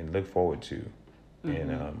and look forward to.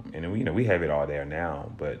 Mm-hmm. And we have it all there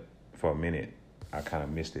now, but for a minute, I kind of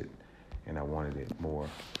missed it, and I wanted it more.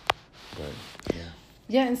 But yeah.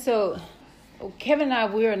 Yeah, and so Kevin and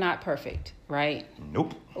I, we are not perfect, right?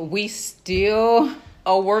 Nope. We still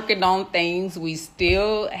are working on things. We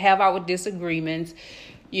still have our disagreements.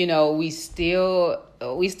 We still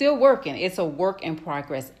working. It's a work in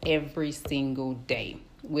progress every single day.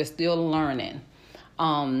 We're still learning.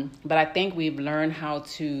 But I think we've learned how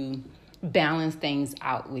to balance things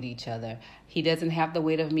out with each other. He doesn't have the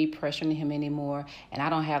weight of me pressuring him anymore, and I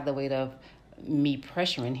don't have the weight of me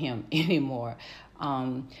pressuring him anymore.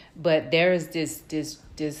 But there is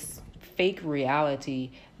this fake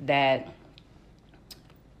reality that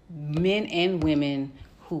men and women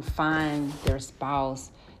who find their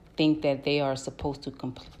spouse think that they are supposed to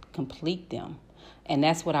complete them. And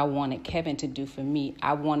that's what I wanted Kevin to do for me.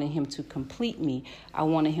 I wanted him to complete me. I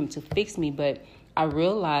wanted him to fix me. But I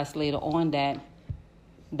realized later on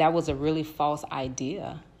that was a really false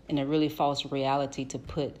idea and a really false reality to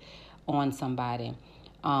put on somebody.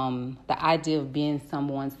 The idea of being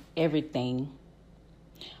someone's everything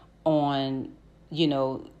on,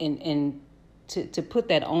 and to put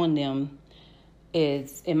that on them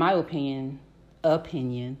is, in my opinion,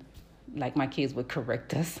 like my kids would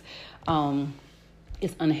correct us,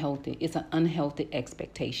 it's unhealthy. It's an unhealthy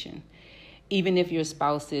expectation. Even if your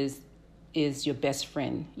spouse is your best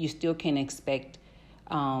friend, you still can't expect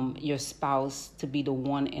your spouse to be the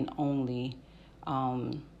one and only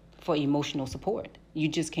for emotional support. You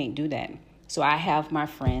just can't do that. So I have my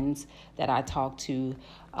friends that I talk to,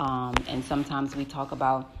 and sometimes we talk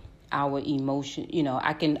about our emotion.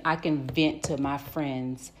 I can vent to my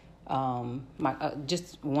friends,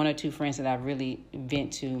 just one or two friends that I really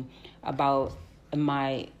vent to about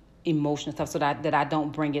my emotional stuff, so that I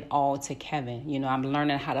don't bring it all to Kevin. I'm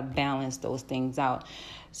learning how to balance those things out.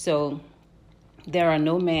 So there are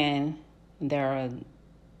no man,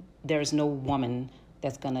 there's no woman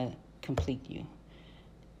that's going to complete you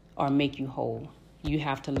or make you whole. You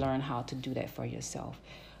have to learn how to do that for yourself.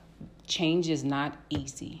 Change is not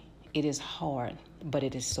easy. It is hard, but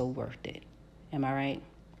it is so worth it. Am I right?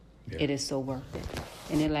 Yeah. It is so worth it.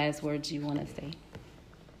 Any last words you want to say?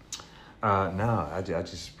 No, I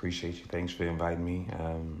just appreciate you. Thanks for inviting me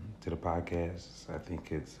to the podcast. I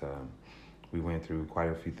think it's we went through quite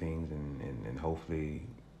a few things, and hopefully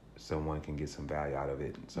someone can get some value out of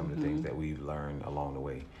it. Some of the things that we've learned along the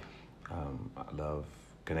way. I love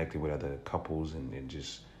connecting with other couples and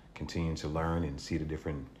just continuing to learn and see the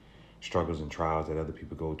different struggles and trials that other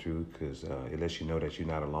people go through, because it lets you know that you're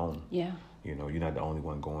not alone. Yeah. You know, you're not the only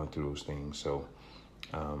one going through those things. So,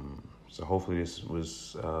 so hopefully this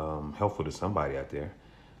was helpful to somebody out there.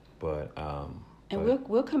 But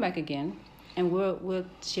we'll come back again, and we'll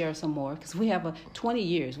share some more, because we have 20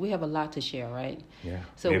 years. We have a lot to share, right? Yeah.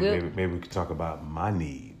 So maybe we could talk about my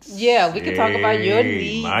needs. Yeah, we can talk about your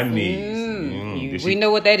needs. My needs. We know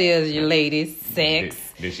what that is, you ladies. Sex.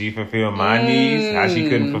 Did she fulfill my needs? How she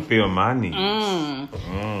couldn't fulfill my needs?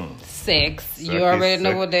 Sex. You already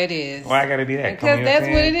know what that is. Why I gotta be that? Because that's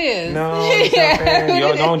what it is. No, you know what I'm saying?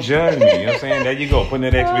 Yo, don't judge me. You know what I'm saying? There you go, putting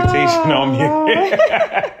that expectation on me.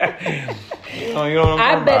 You know what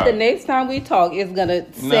I'm I bet about. the next time we talk, it's gonna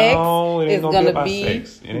be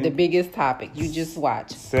the biggest topic. You just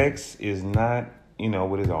watch. Sex is not,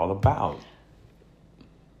 what it's all about.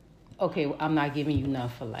 Okay, I'm not giving you none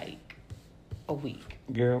for like a week.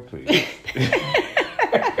 Girl, please.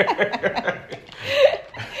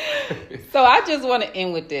 So I just want to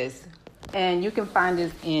end with this. And you can find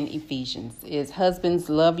this in Ephesians. Is husbands,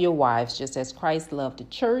 love your wives just as Christ loved the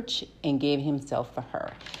church and gave himself for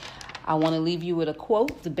her. I want to leave you with a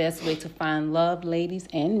quote. The best way to find love, ladies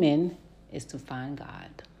and men, is to find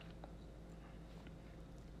God.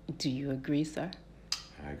 Do you agree, sir?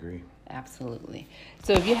 I agree. Absolutely.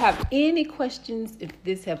 So if you have any questions, if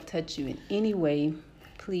this have touched you in any way,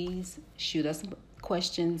 please shoot us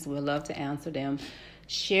questions. We'd love to answer them.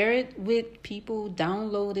 Share it with people.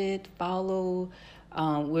 Download it. Follow.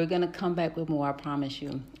 We're going to come back with more, I promise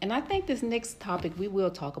you. And I think this next topic, we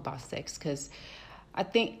will talk about sex, because I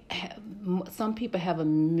think some people have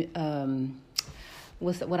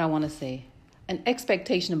what I want to say, an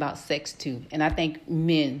expectation about sex too. And I think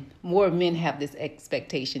more men have this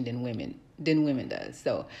expectation than women does.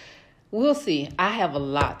 So we'll see. I have a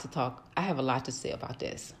lot to say about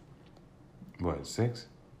this. What, sex?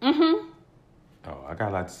 Mm-hmm. Oh, I got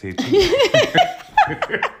a lot to say too.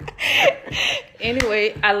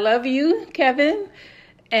 Anyway, I love you, Kevin.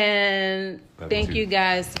 And thank you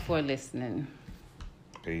guys for listening.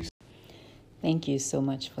 Peace. Thank you so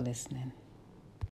much for listening.